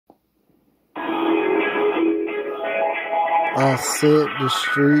I set the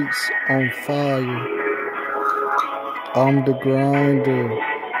streets on fire. I'm the grinder,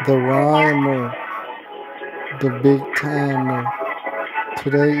 the rhymer, the big timer.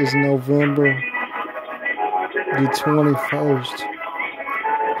 Today is November the 21st.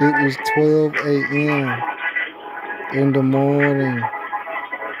 It is 12 a.m. in the morning.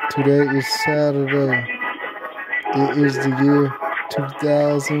 Today is Saturday. It is the year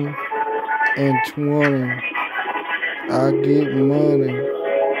 2020. I get money.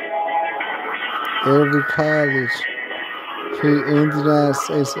 Every college here in the United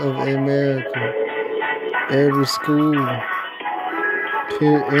States of America, every school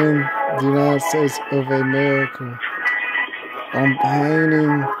here in the United States of America, I'm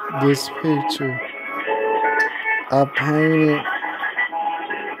painting this picture. I painted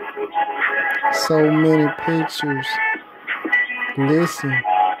so many pictures. Listen,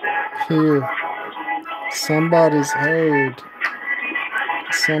 here, somebody's heard.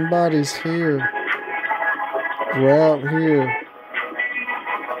 Somebody's here. Right here.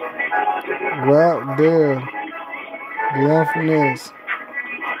 Right there. Faness.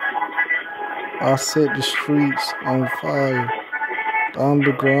 I set the streets on fire. I'm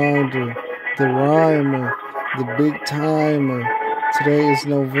the grinder, the rhymer, the big timer. Today is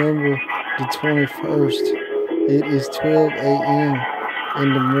November the 21st. It is 12 a.m.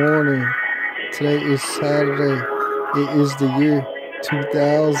 in the morning. Today is Saturday. It is the year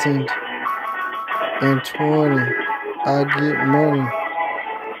 2020. I get money.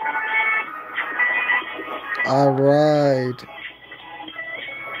 I ride.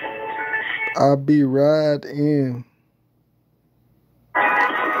 I be riding.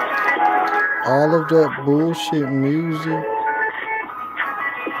 All of that bullshit music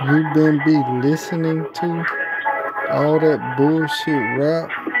you been listening to, all that bullshit rap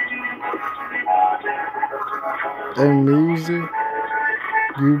and music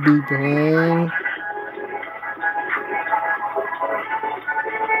you be playing,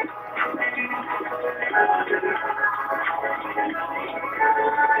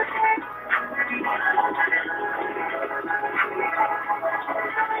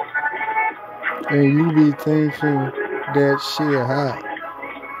 and you be thinking that shit hot.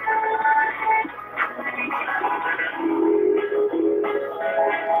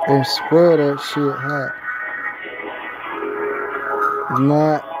 And swear that shit hot.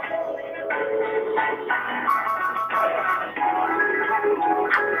 Not